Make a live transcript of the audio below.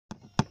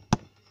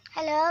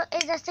Hello,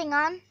 is this thing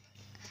on?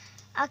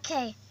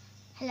 Okay.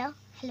 Hello?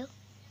 Hello?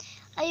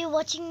 Are you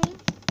watching me?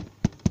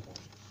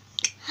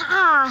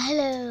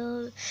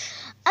 Hello.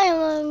 I am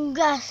a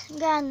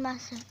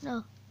grandmaster.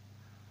 No.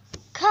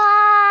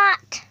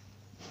 Cut!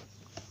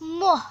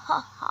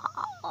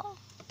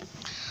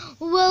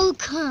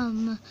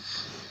 Welcome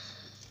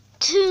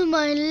to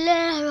my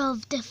lair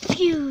of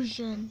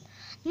diffusion.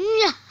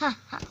 Wait.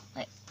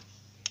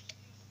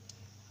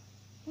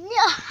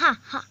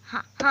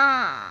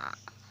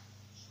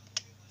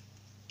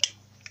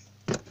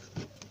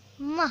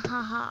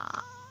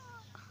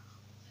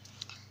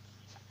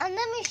 And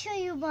let me show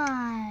you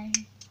my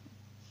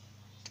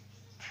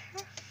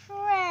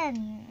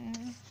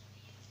friends.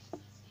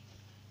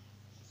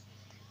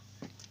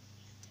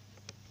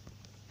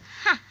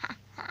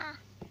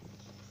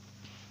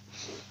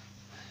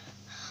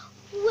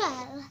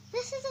 Well,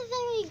 this is a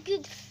very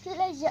good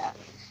pleasure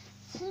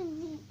to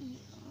meet you.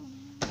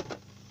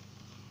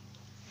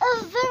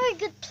 A very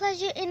good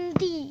pleasure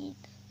indeed.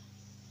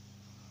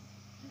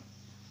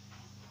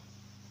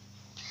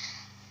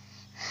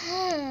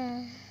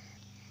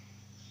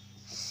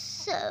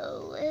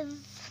 So, if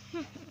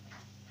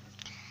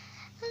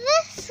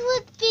this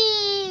would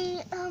be,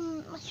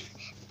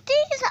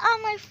 these are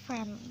my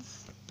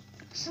friends.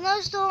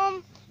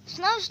 Snowstorm,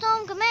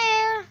 come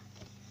here.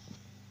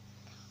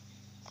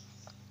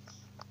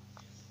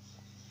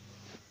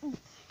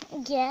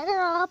 Get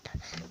up.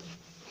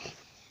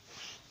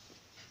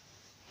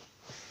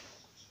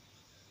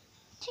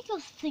 Take your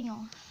thing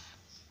off.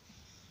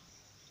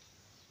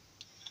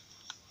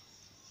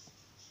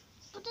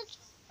 But it's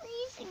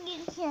freezing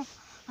in here.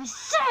 I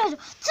said,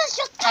 take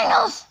your thing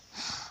off.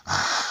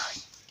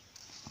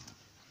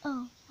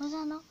 Oh, was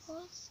that not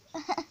voice?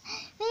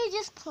 They're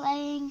just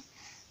playing.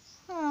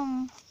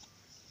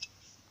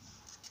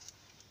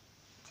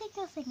 Take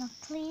your thing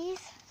off,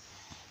 please.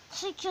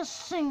 Take your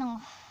thing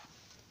off.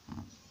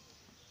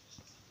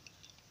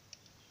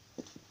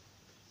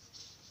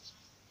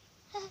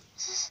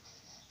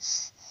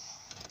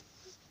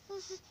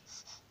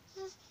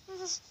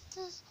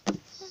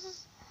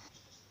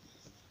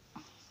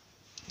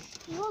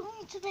 You're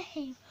going to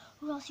behave,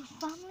 or else your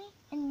family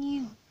and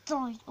you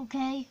die,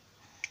 okay?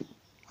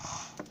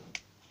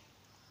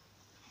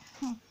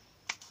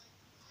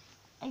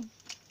 I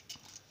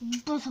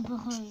better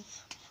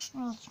behave,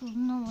 or else you'll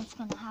know what's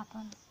gonna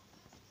happen.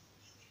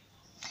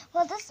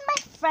 Well, this is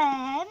my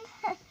friend.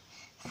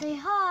 Say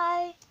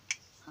hi.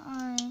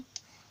 Hi.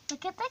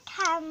 Look at the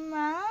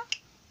camera.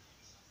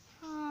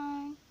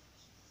 Hi.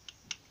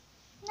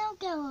 Now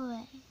go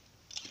away.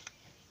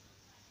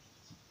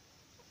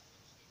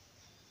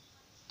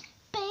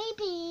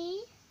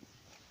 Baby.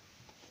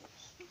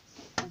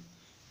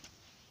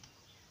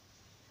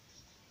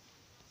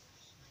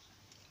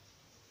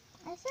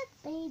 I said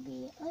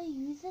baby. Are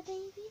you the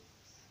baby?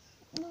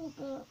 No,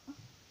 but...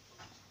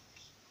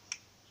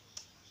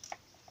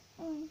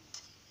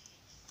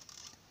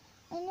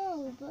 I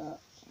know, but...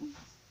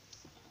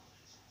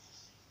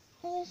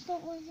 I just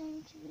don't want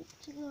him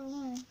to go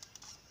away.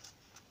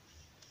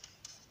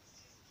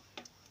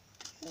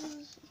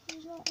 Because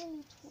he's not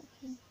really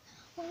talking.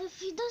 Well, if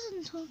he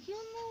doesn't talk, you'll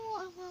know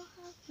what will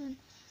happen.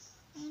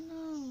 I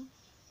know.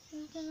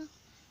 We're gonna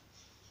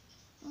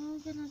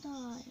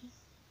die.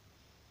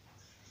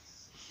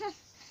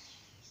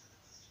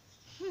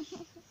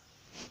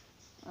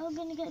 We're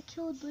gonna get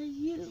killed by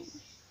you.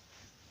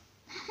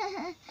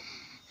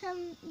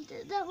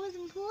 That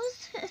wasn't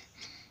paused.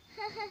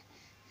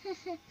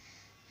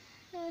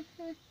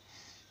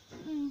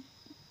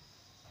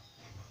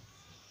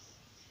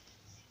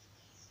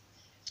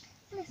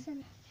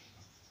 Listen,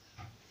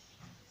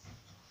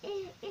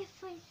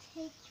 if I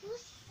take your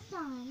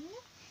son,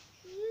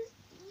 you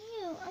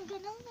are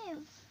gonna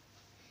live.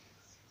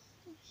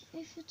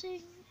 If you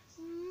take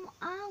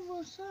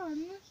our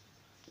son,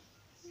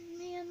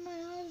 me and my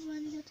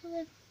husband get to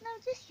live. No,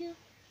 just you.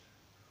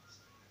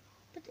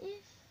 But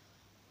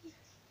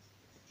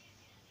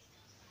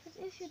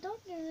if you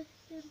don't live,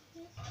 then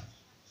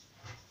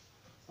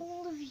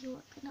all of you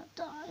are gonna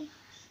die.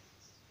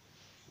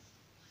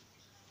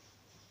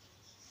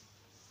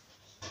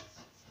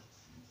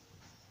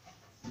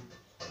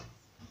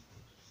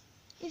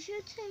 If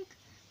you take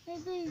my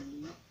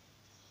baby,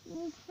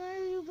 where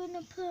are you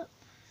gonna put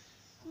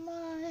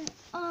my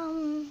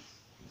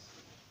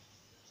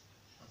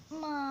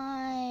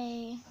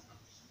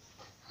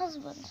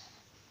husband?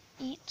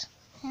 Eat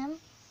him.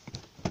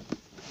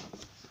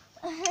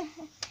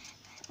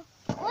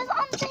 What's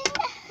on thing?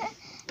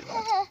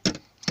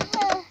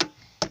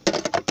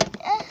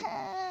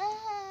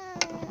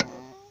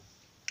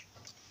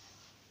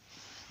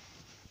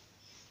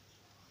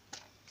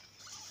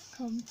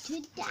 Come to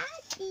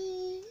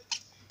daddy.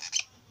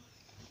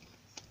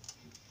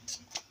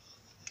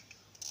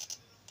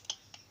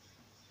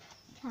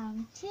 Come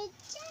to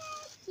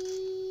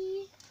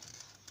daddy.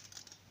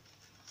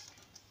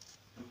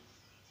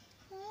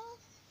 Huh?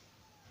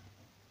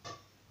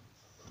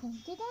 Come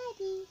to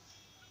daddy.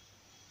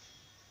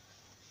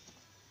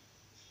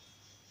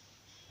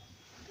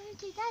 Come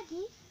to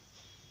daddy.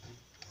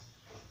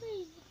 Please.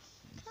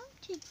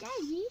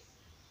 Daddy,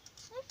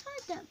 I've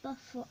heard that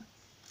before.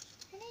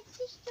 And it's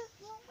just a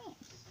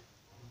romance.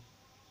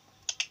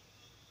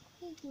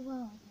 Here you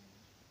are.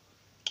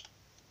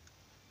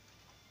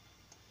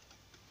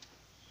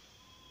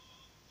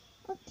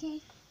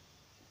 Okay.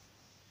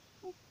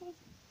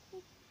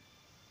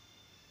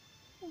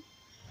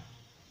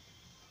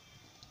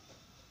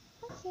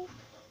 Okay.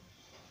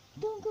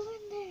 Don't go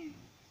in there.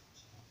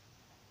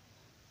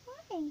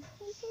 Why?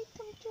 He said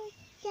come to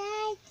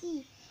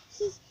Daddy.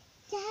 He's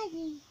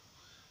Daddy.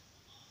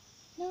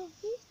 No,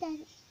 he's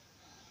Daddy.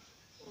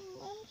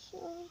 I'm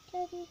sorry,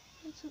 Daddy.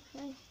 It's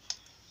okay.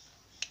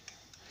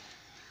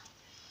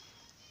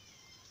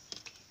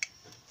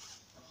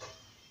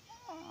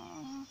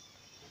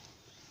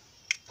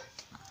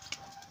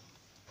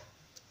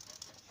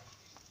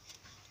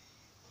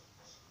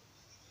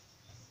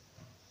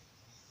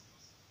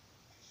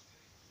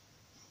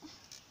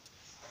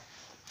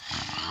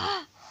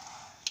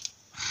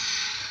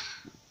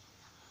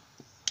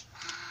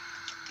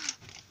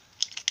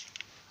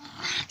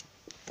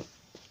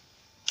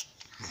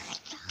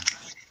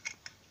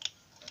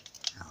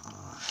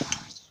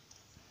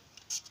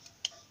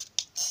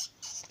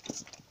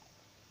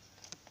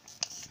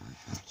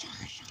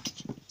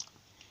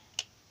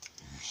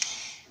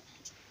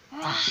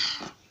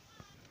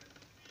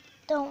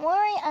 Don't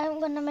worry, I'm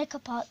gonna make a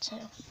part 2.